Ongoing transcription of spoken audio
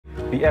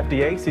The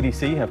FDA,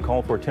 CDC have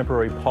called for a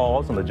temporary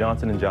pause on the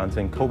Johnson &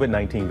 Johnson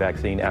COVID-19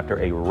 vaccine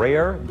after a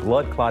rare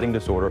blood clotting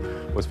disorder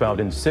was found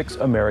in 6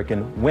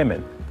 American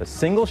women. The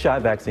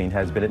single-shot vaccine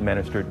has been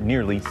administered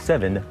nearly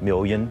 7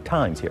 million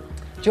times here.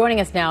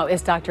 Joining us now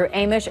is Dr.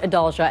 Amesh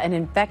Adalja, an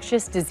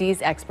infectious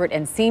disease expert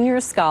and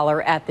senior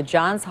scholar at the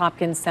Johns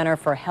Hopkins Center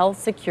for Health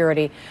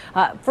Security.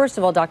 First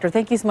of all, doctor,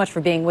 thank you so much for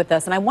being with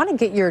us. And I want to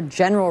get your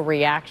general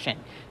reaction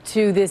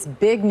to this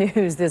big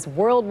news, this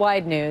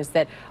worldwide news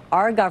that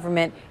our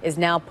government is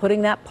now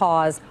putting that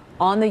pause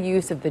on the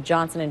use of the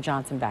Johnson &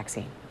 Johnson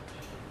vaccine.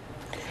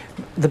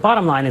 The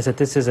bottom line is that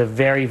this is a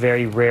very,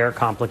 very rare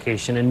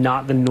complication and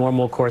not the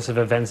normal course of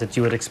events that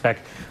you would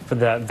expect for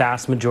the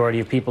vast majority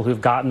of people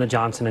who've gotten the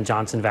Johnson &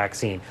 Johnson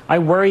vaccine. I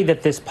worry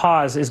that this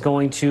pause is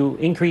going to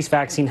increase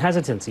vaccine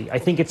hesitancy. I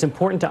think it's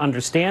important to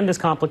understand this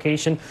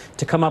complication,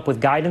 to come up with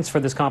guidance for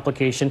this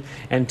complication,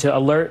 and to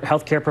alert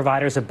healthcare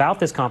providers about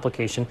this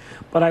complication.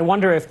 But I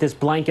wonder if this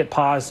blanket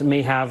pause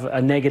may have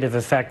a negative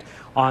effect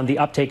on the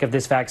uptake of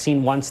this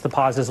vaccine once the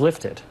pause is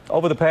lifted.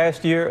 Over the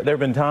past year, there have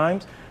been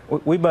times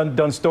we've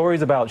done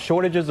stories about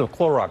shortages of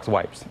Clorox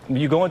wipes.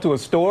 You go into a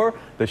store,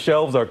 the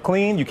shelves are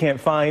clean, you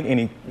can't find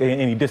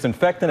any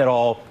disinfectant at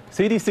all.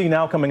 CDC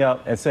now coming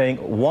out and saying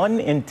 1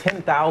 in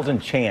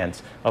 10,000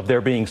 chance of there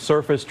being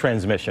surface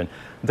transmission.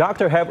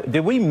 Doctor,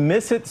 did we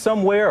miss it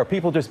somewhere? Are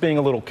people just being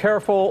a little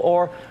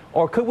careful?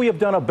 Or could we have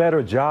done a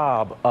better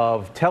job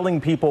of telling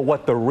people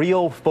what the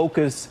real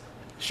focus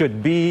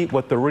should be,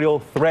 what the real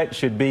threat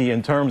should be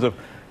in terms of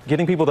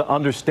getting people to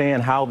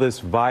understand how this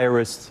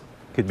virus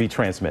could be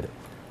transmitted?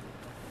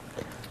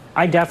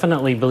 I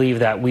definitely believe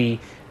that we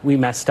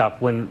messed up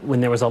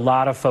when there was a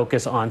lot of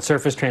focus on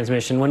surface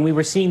transmission, when we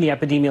were seeing the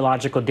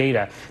epidemiological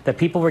data that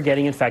people were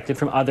getting infected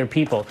from other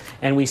people.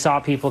 And we saw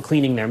people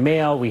cleaning their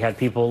mail, we had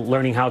people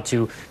learning how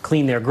to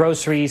clean their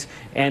groceries,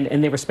 and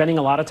they were spending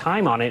a lot of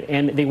time on it,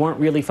 and they weren't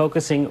really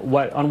focusing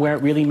on where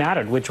it really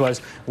mattered, which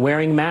was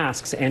wearing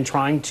masks and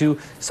trying to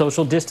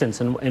social distance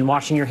and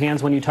washing your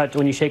hands when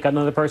you shake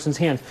another person's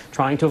hands,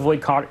 trying to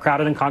avoid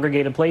crowded and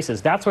congregated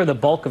places. That's where the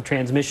bulk of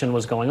transmission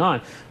was going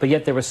on. But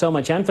yet there was so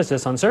much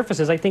emphasis on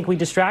surfaces, I think we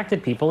distracted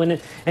people,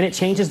 and it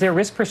changes their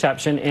risk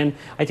perception. And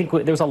I think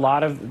there was a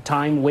lot of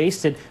time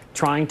wasted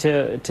trying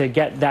to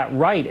get that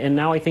right. And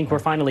now I think we're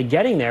finally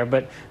getting there.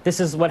 But this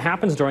is what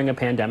happens during a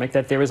pandemic,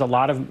 that there is a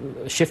lot of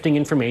shifting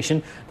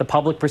information. The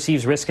public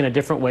perceives risk in a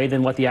different way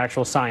than what the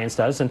actual science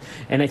does. And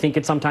I think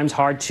it's sometimes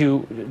hard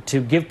to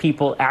give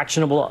people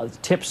actionable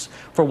tips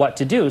for what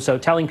to do. So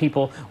telling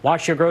people,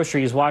 wash your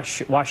groceries,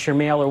 wash your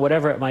mail, or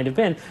whatever it might have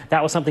been,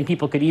 that was something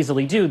people could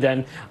easily do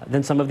than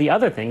some of the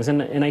other things.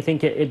 And I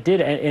think it did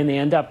in the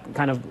end up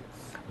kind of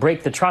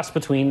break the trust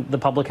between the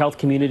public health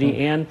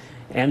community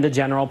and the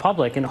general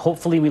public. And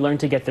hopefully we learn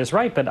to get this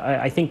right. But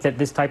I think that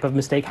this type of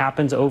mistake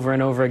happens over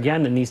and over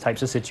again in these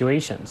types of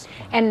situations.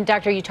 And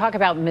Doctor, you talk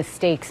about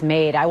mistakes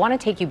made. I want to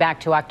take you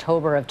back to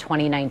October of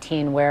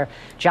 2019, where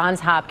Johns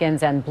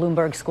Hopkins and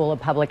Bloomberg School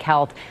of Public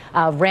Health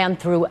ran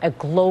through a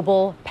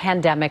global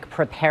pandemic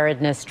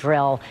preparedness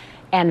drill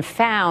and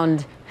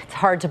found, it's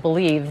hard to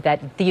believe,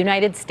 that the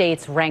United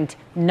States ranked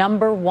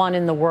 #1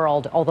 in the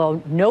world,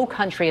 although no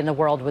country in the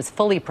world was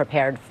fully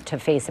prepared to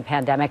face a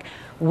pandemic.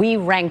 We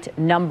ranked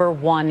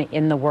 #1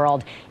 in the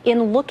world.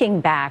 In looking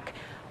back,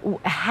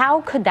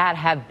 how could that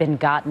have been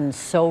gotten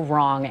so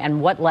wrong?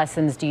 And what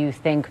lessons do you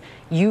think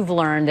you've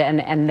learned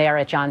and there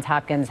at Johns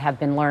Hopkins have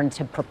been learned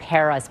to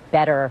prepare us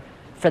better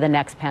for the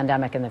next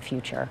pandemic in the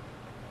future?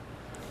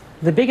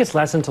 The biggest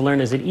lesson to learn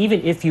is that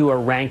even if you are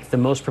ranked the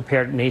most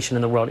prepared nation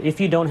in the world, if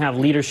you don't have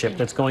leadership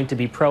that's going to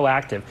be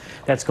proactive,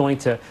 that's going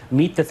to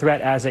meet the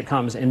threat as it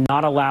comes and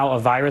not allow a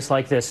virus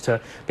like this to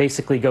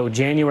basically go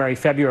January,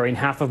 February, and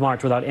half of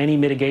March without any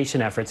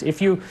mitigation efforts,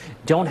 if you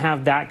don't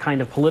have that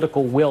kind of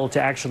political will to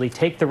actually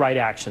take the right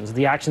actions,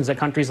 the actions that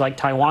countries like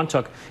Taiwan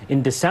took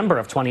in December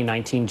of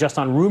 2019, just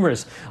on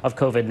rumors of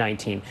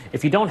COVID-19,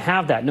 if you don't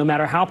have that, no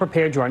matter how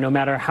prepared you are, no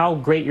matter how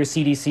great your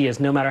CDC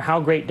is, no matter how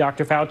great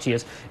Dr. Fauci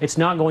is, it's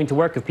not going to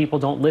work if people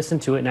don't listen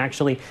to it and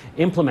actually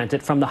implement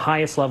it from the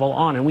highest level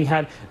on. And we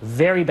had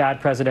very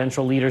bad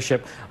presidential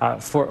leadership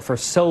for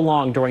so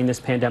long during this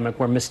pandemic,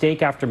 where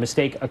mistake after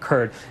mistake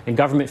occurred and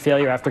government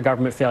failure after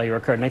government failure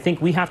occurred. And I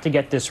think we have to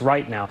get this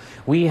right now.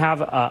 We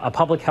have a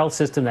public health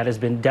system that has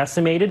been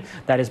decimated,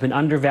 that has been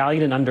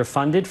undervalued and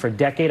underfunded for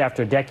decade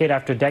after decade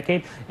after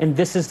decade. And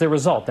this is the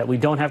result, that we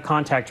don't have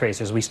contact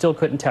tracers. We still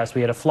couldn't test. We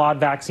had a flawed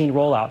vaccine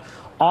rollout.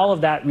 All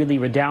of that really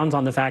redounds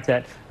on the fact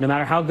that no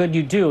matter how good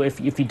you do, if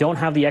you don't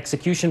have the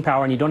execution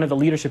power and you don't have the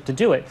leadership to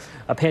do it,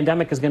 a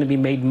pandemic is going to be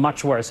made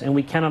much worse. And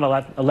we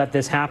cannot let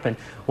this happen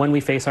when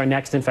we face our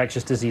next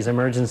infectious disease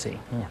emergency.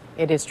 Yeah.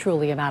 It is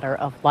truly a matter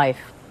of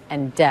life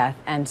and death.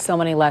 And so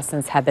many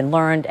lessons have been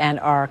learned and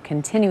are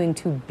continuing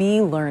to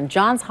be learned.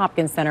 Johns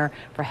Hopkins Center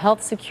for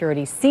Health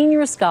Security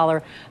senior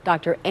scholar,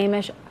 Dr.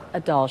 Amesh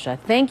Adalja.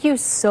 Thank you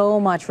so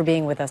much for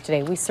being with us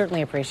today. We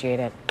certainly appreciate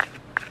it.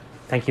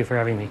 Thank you for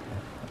having me.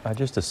 I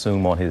just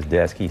assume on his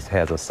desk he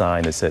has a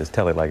sign that says,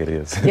 "Tell it like it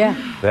is." Yeah,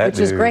 which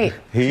is great.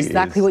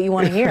 Exactly what you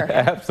want to hear.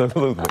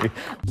 Absolutely.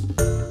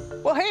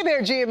 Well, hey there.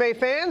 there, GMA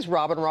fans.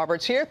 Robin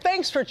Roberts here.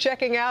 Thanks for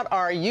checking out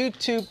our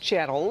YouTube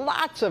channel.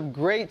 Lots of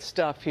great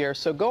stuff here.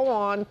 So go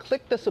on,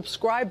 click the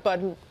subscribe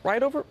button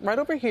right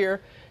over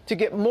here to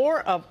get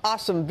more of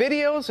awesome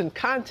videos and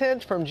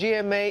content from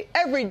GMA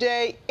every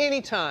day,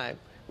 anytime.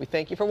 We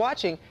thank you for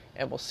watching,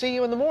 and we'll see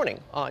you in the morning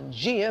on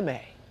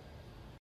GMA.